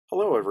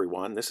Hello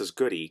everyone, this is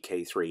Goody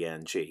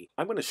K3NG.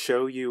 I'm going to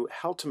show you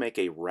how to make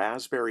a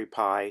Raspberry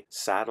Pi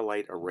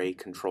satellite array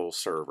control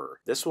server.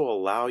 This will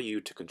allow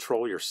you to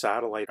control your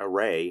satellite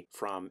array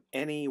from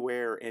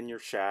anywhere in your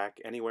shack,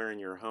 anywhere in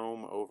your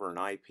home over an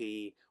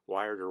IP,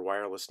 wired or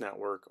wireless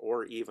network,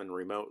 or even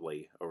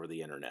remotely over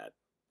the internet.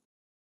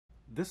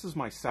 This is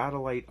my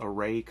satellite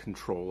array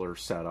controller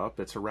setup.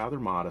 It's a rather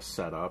modest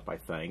setup, I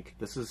think.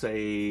 This is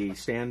a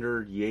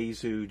standard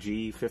Yaesu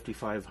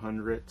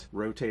G5500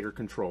 rotator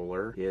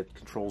controller. It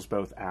controls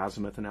both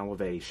azimuth and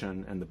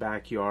elevation. In the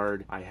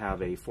backyard, I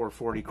have a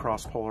 440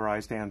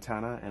 cross-polarized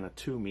antenna and a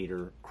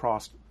 2-meter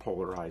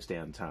cross-polarized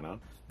antenna.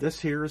 This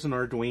here is an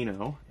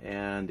Arduino,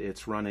 and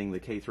it's running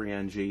the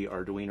K3NG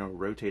Arduino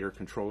Rotator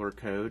Controller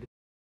code.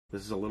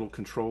 This is a little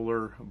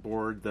controller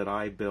board that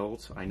I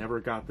built. I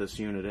never got this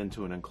unit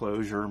into an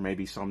enclosure.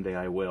 Maybe someday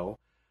I will,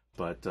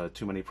 but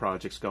too many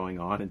projects going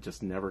on and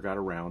just never got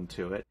around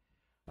to it.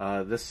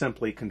 This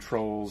simply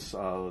controls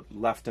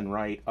left and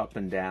right, up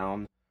and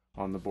down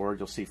on the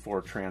board. You'll see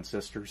 4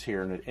 transistors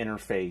here, and it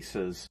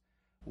interfaces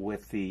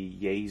with the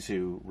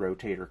Yaesu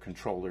rotator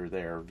controller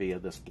there via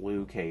this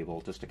blue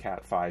cable, just a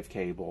Cat5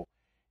 cable,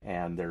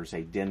 and there's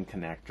a DIN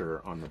connector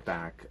on the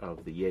back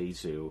of the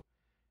Yaesu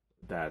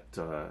that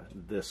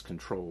this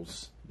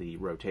controls the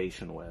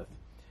rotation with.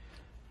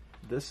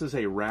 This is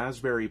a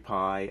Raspberry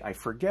Pi. I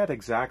forget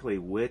exactly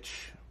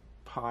which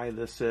Pi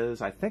this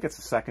is. I think it's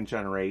the 2nd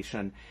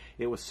generation.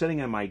 It was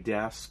sitting on my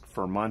desk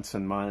for months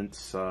and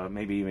months,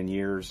 maybe even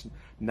years,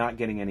 not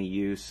getting any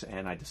use,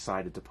 and I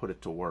decided to put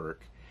it to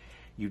work.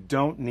 You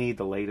don't need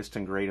the latest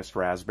and greatest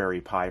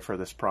Raspberry Pi for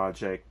this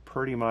project.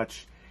 Pretty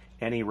much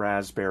any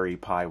Raspberry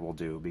Pi will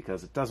do,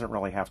 because it doesn't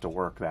really have to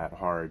work that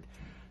hard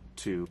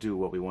to do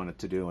what we want it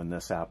to do in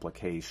this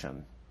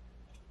application.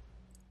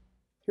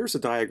 Here's a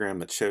diagram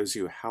that shows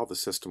you how the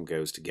system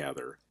goes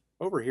together.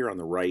 Over here on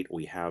the right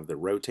we have the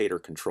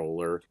rotator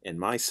controller. In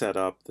my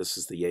setup this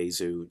is the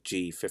Yaesu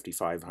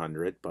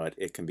G5500, but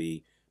it can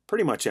be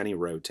pretty much any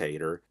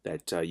rotator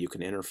that you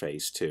can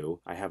interface to.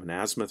 I have an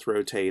azimuth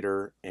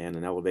rotator and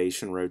an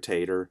elevation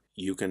rotator.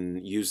 You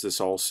can use this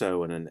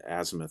also in an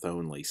azimuth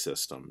only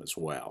system as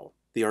well.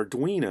 The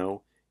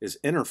Arduino is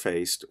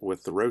interfaced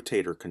with the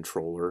rotator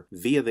controller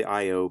via the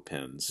I/O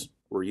pins.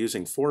 We're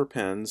using 4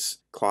 pins,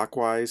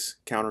 clockwise,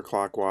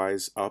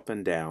 counterclockwise, up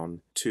and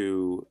down,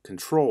 to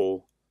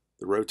control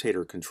the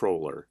rotator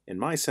controller. In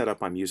my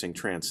setup I'm using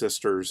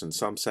transistors, and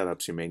some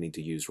setups you may need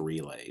to use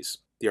relays.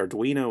 The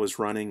Arduino is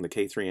running the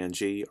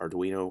K3NG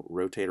Arduino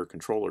Rotator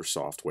Controller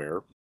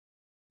software.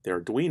 The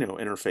Arduino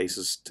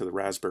interfaces to the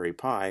Raspberry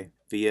Pi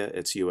via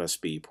its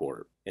USB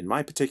port. In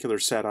my particular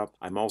setup,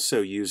 I'm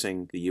also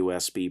using the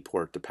USB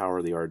port to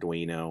power the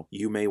Arduino.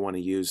 You may want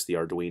to use the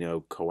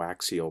Arduino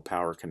coaxial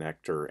power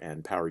connector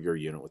and power your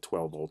unit with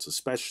 12 volts,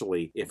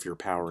 especially if you're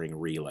powering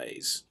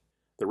relays.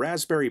 The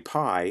Raspberry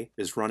Pi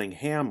is running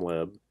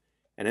hamlib,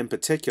 and in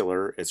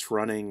particular, it's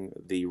running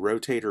the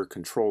rotator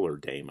controller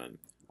daemon.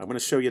 I'm going to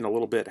show you in a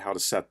little bit how to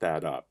set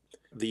that up.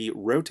 The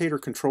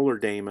rotator controller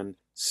daemon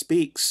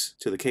speaks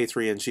to the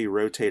K3NG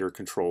rotator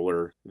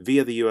controller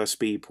via the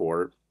USB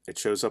port. It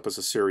shows up as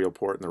a serial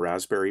port in the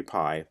Raspberry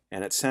Pi,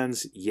 and it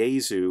sends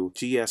Yaesu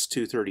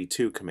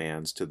GS232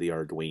 commands to the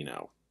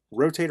Arduino.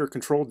 Rotator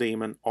control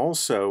daemon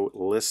also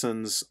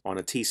listens on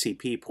a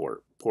TCP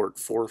port, port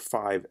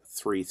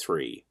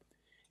 4533.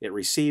 It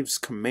receives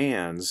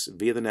commands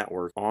via the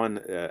network on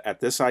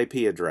at this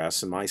IP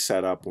address in my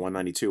setup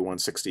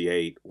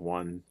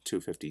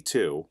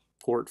 192.168.1.252,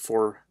 port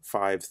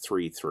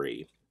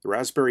 4533. The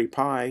Raspberry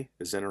Pi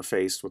is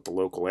interfaced with the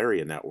local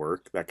area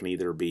network. That can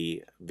either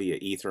be via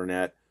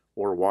Ethernet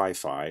or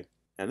Wi-Fi.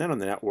 And then on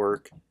the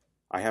network,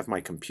 I have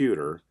my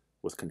computer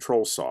with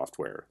control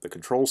software. The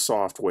control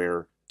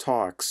software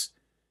talks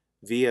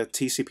via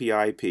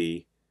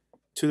TCP/IP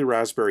to the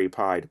Raspberry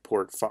Pi to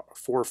port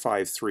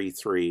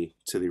 4533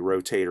 to the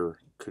rotator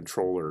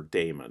controller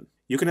daemon.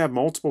 You can have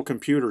multiple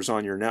computers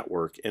on your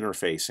network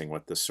interfacing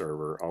with the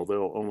server,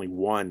 although only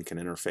one can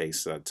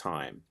interface at a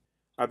time.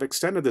 I've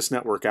extended this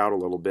network out a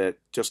little bit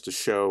just to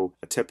show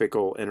a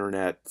typical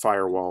internet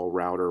firewall,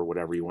 router,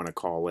 whatever you want to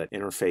call it,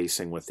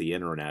 interfacing with the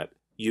internet.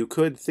 You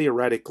could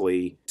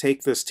theoretically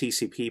take this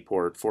TCP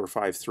port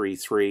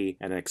 4533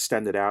 and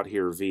extend it out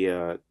here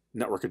via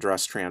network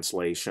address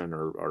translation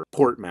or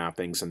port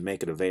mappings and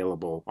make it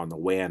available on the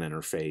WAN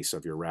interface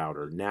of your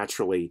router.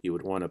 Naturally, you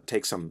would want to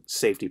take some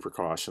safety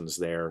precautions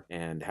there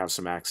and have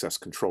some access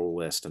control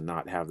list and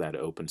not have that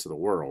open to the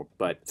world.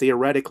 But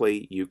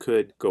theoretically, you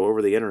could go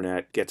over the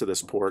internet, get to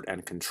this port,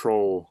 and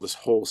control this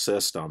whole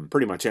system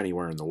pretty much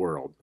anywhere in the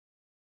world.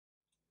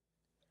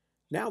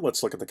 Now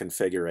let's look at the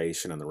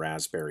configuration on the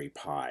Raspberry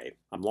Pi.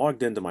 I'm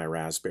logged into my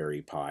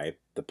Raspberry Pi.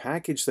 The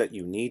package that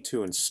you need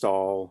to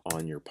install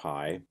on your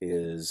Pi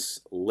is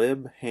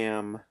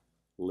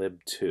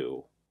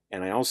libhamlib2.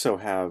 And I also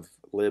have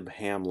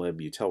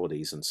libhamlib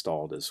utilities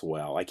installed as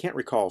well. I can't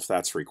recall if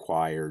that's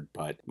required,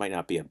 but it might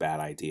not be a bad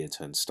idea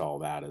to install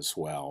that as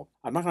well.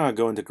 I'm not going to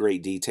go into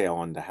great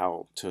detail into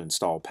how to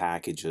install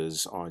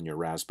packages on your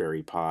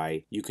Raspberry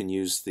Pi. You can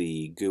use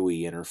the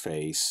GUI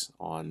interface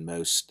on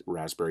most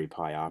Raspberry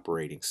Pi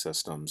operating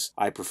systems.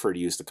 I prefer to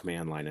use the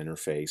command line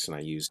interface, and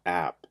I use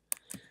app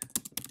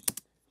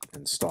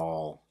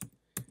install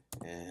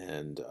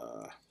and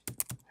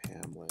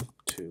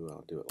hamlib2.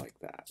 I'll do it like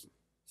that.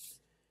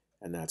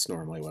 And that's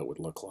normally what it would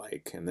look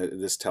like. And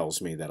this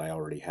tells me that I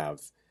already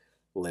have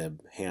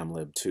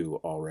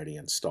hamlib2 already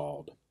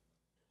installed.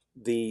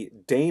 The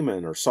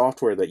daemon or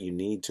software that you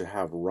need to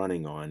have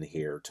running on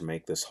here to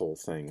make this whole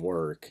thing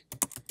work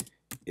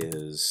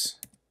is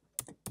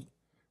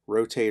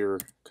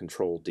Rotator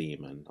Control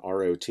Daemon,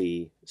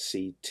 ROTCTLD.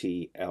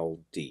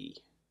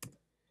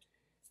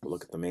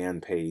 Look at the man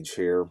page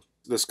here.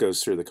 This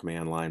goes through the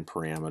command line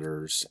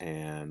parameters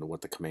and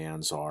what the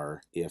commands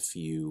are if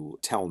you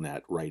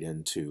telnet right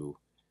into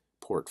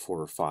port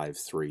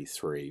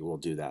 4533. We'll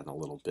do that in a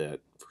little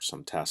bit for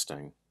some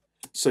testing.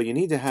 So you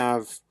need to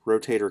have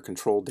Rotator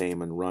Control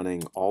Daemon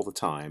running all the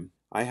time.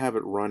 I have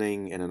it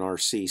running in an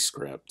RC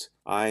script.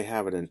 I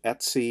have it in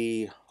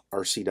etc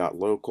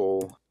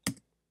rc.local.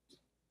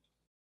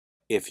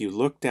 If you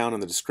look down in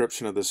the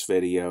description of this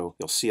video,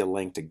 you'll see a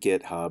link to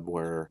GitHub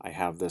where I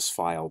have this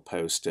file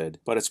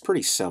posted, but it's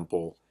pretty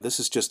simple. This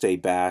is just a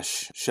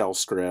bash shell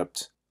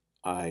script.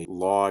 I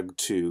log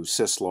to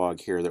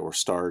syslog here that we're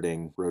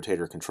starting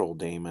Rotator Control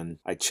Daemon.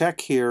 I check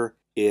here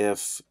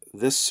if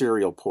this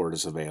serial port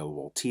is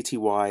available,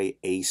 TTY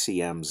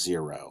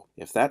ACM0.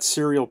 If that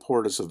serial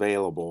port is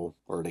available,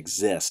 or it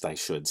exists I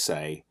should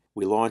say,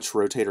 we launch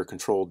Rotator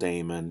Control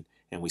Daemon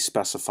and we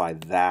specify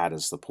that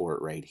as the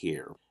port right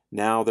here.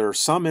 Now, there are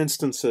some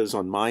instances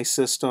on my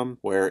system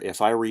where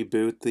if I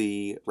reboot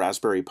the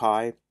Raspberry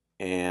Pi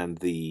and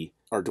the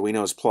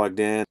Arduino is plugged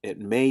in, it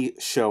may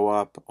show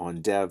up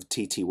on dev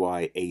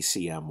TTY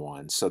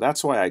ACM1. So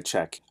that's why I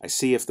check. I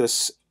see if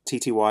this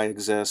TTY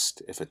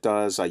exists. If it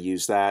does, I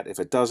use that.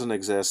 If it doesn't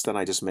exist, then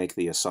I just make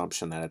the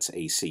assumption that it's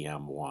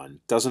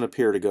ACM1. Doesn't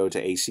appear to go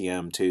to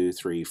ACM2,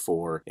 3,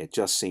 4. It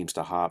just seems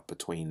to hop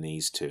between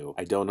these two.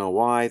 I don't know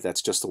why.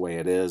 That's just the way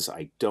it is.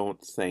 I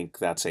don't think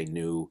that's a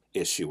new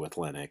issue with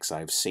Linux.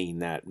 I've seen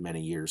that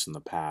many years in the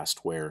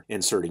past where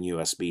inserting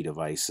USB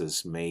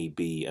devices may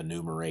be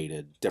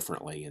enumerated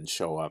differently and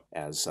show up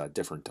as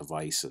different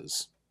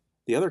devices.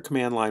 The other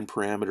command line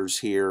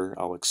parameters here,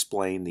 I'll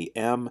explain. The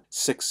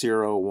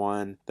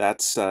M601,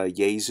 that's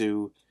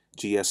Yaesu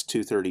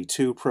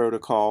GS232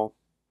 protocol.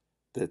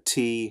 The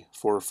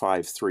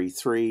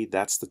T4533,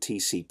 that's the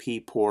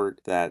TCP port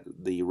that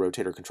the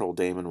Rotator Control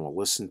Daemon will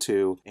listen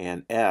to.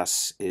 And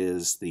S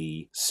is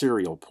the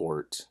serial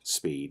port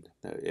speed.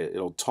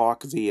 It'll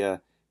talk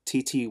via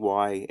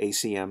TTY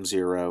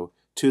ACM0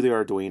 to the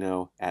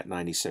Arduino at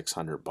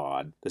 9600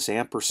 baud. This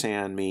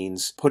ampersand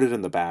means put it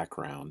in the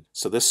background.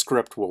 So this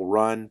script will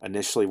run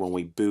initially when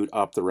we boot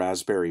up the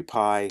Raspberry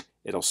Pi.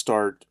 It'll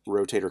start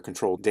Rotator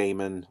Control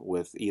Daemon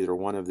with either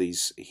one of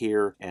these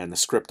here, and the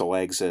script will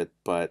exit,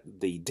 but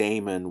the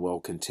daemon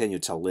will continue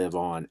to live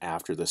on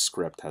after the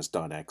script has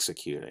done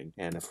executing.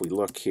 And if we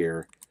look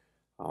here,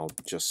 I'll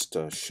just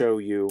show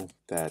you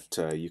that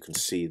you can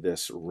see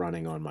this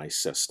running on my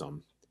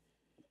system.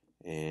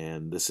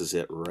 And this is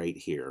it right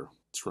here.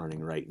 It's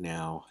running right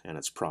now, and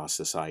it's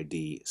process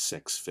ID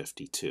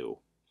 652.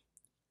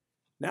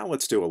 Now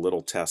let's do a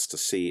little test to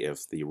see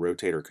if the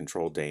Rotator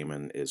Control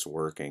Daemon is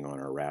working on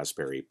our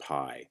Raspberry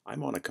Pi.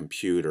 I'm on a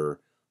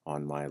computer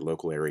on my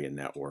local area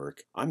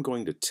network. I'm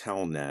going to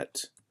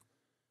telnet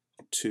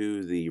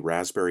to the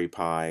Raspberry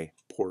Pi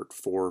port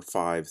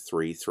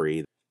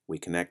 4533. We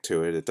connect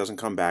to it. It doesn't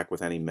come back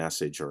with any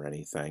message or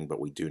anything,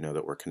 but we do know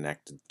that we're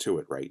connected to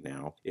it right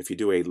now. If you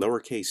do a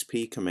lowercase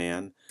p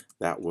command,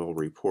 that will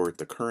report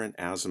the current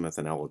azimuth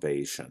and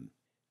elevation.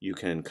 You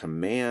can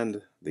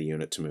command the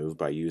unit to move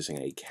by using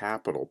a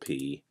capital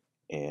P,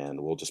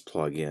 and we'll just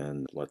plug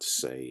in, let's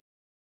say,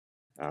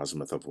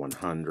 azimuth of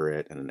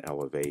 100 and an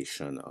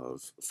elevation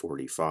of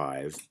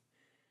 45,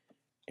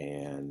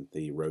 and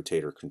the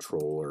rotator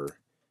controller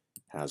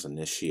has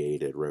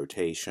initiated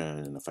rotation,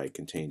 and if I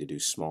continue to do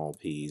small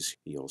p's,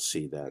 you'll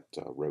see that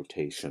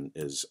rotation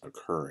is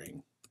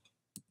occurring.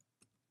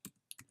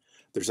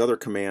 There's other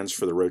commands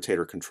for the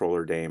rotator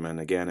controller daemon.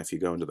 Again, if you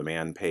go into the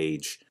man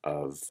page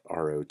of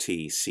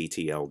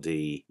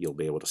ROTCTLD, you'll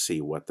be able to see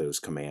what those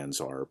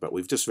commands are. But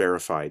we've just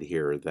verified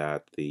here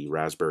that the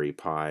Raspberry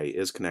Pi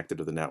is connected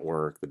to the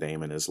network. The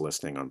daemon is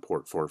listening on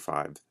port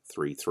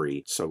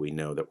 4533, so we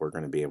know that we're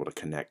going to be able to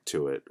connect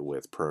to it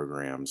with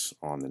programs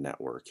on the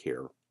network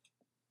here.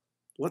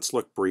 Let's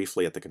look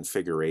briefly at the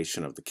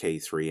configuration of the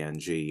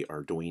K3NG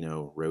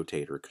Arduino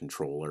Rotator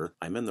Controller.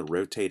 I'm in the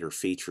Rotator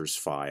Features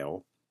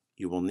file.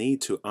 You will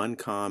need to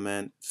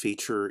uncomment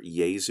Feature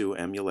Yaesu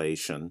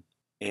Emulation,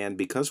 and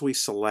because we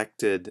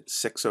selected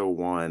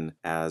 601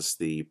 as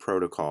the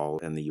protocol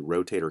and the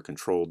Rotator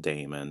Control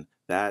daemon,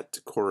 that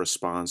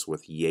corresponds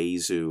with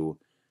Yaesu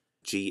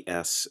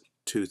GS232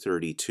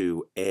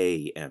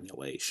 GS232A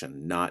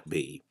emulation, not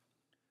B.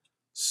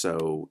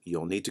 So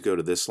you'll need to go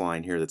to this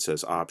line here that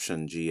says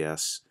option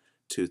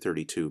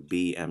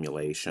GS232B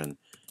emulation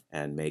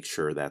and make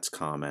sure that's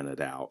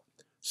commented out.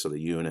 So the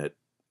unit,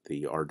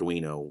 the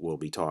Arduino, will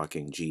be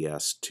talking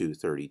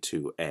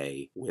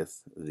GS232A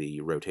with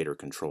the rotator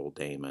control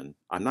daemon.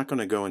 I'm not going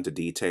to go into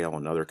detail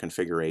on other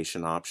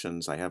configuration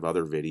options. I have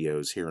other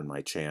videos here in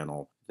my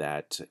channel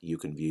that you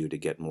can view to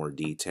get more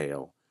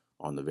detail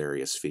on the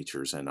various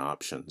features and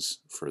options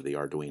for the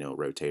Arduino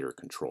Rotator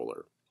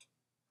Controller.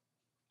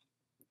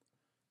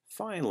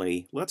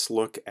 Finally, let's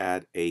look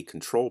at a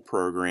control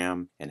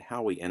program and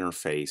how we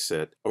interface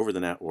it over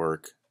the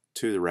network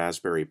to the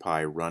Raspberry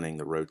Pi running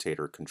the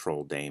rotator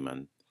control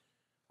daemon.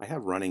 I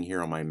have running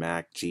here on my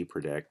Mac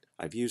gpredict.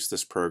 I've used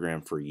this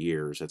program for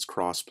years. It's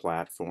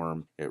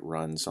cross-platform. It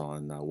runs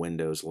on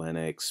Windows,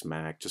 Linux,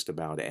 Mac, just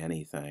about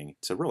anything.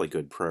 It's a really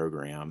good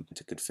program.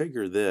 To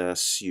configure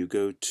this, you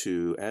go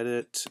to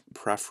Edit,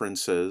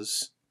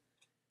 Preferences,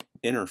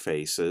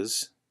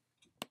 Interfaces,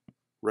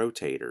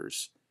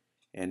 Rotators.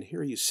 And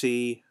here you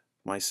see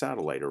my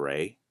satellite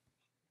array.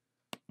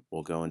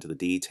 We'll go into the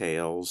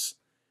details.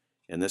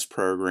 In this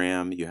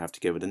program, you have to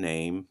give it a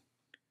name.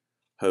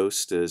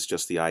 Host is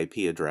just the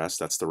IP address.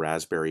 That's the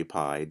Raspberry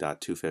Pi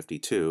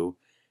 .252.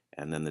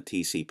 And then the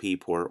TCP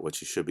port, which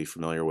you should be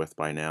familiar with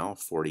by now,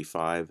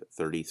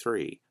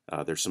 4533.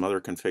 There's some other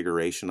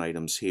configuration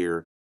items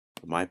here.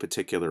 My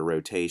particular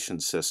rotation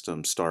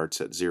system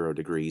starts at 0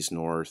 degrees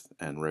north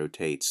and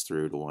rotates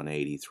through to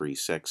 180,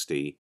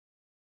 360.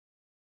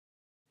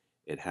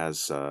 It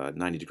has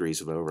 90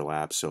 degrees of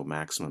overlap, so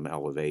maximum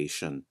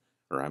elevation,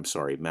 or I'm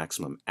sorry,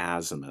 maximum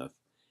azimuth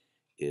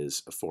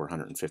is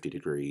 450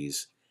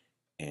 degrees,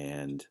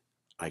 and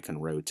I can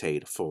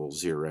rotate full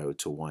 0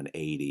 to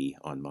 180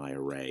 on my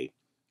array.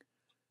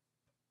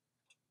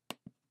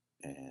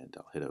 And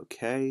I'll hit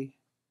OK,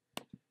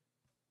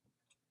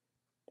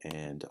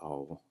 and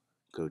I'll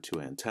go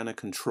to antenna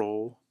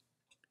control.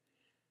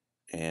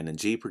 And in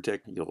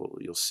gpredict,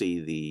 you'll see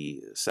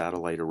the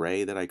satellite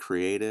array that I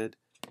created.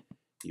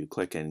 You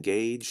click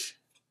Engage,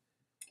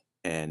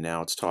 and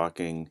now it's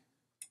talking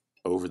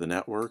over the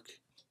network,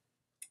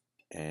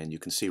 and you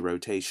can see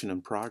rotation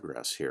in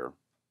progress here.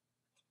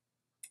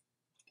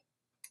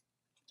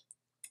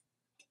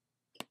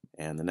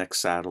 And the next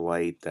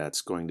satellite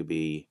that's going to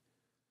be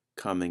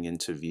coming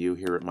into view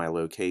here at my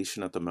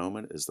location at the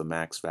moment is the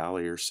Max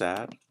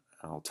ValierSat.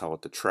 I'll tell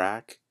it to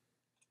track.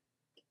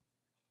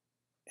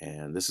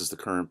 And this is the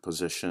current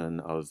position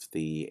of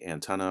the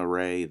antenna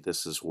array.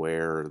 This is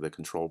where the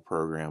control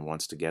program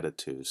wants to get it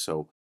to.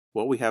 So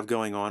what we have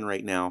going on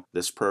right now,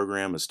 this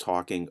program is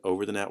talking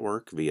over the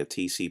network via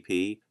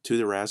TCP to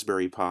the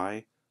Raspberry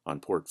Pi on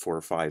port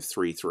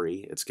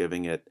 4533. It's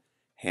giving it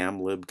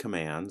hamlib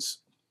commands.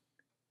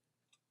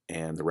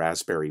 And the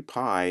Raspberry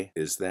Pi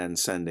is then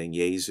sending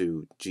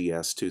Yaesu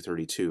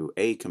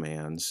GS232A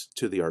commands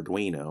to the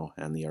Arduino,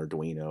 and the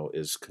Arduino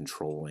is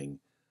controlling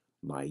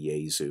my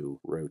Yaesu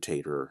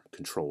rotator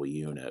control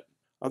unit.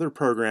 Other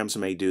programs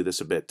may do this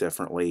a bit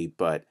differently,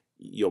 but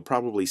you'll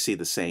probably see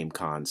the same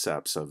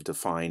concepts of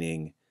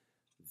defining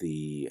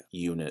the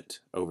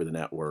unit over the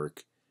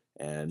network,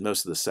 and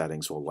most of the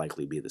settings will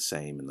likely be the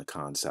same and the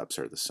concepts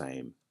are the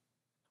same.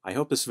 I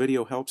hope this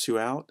video helps you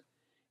out.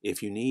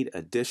 If you need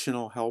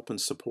additional help and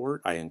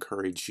support, I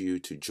encourage you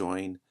to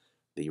join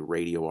the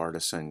Radio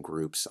Artisan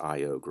Group's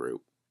IO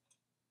group.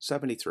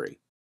 73.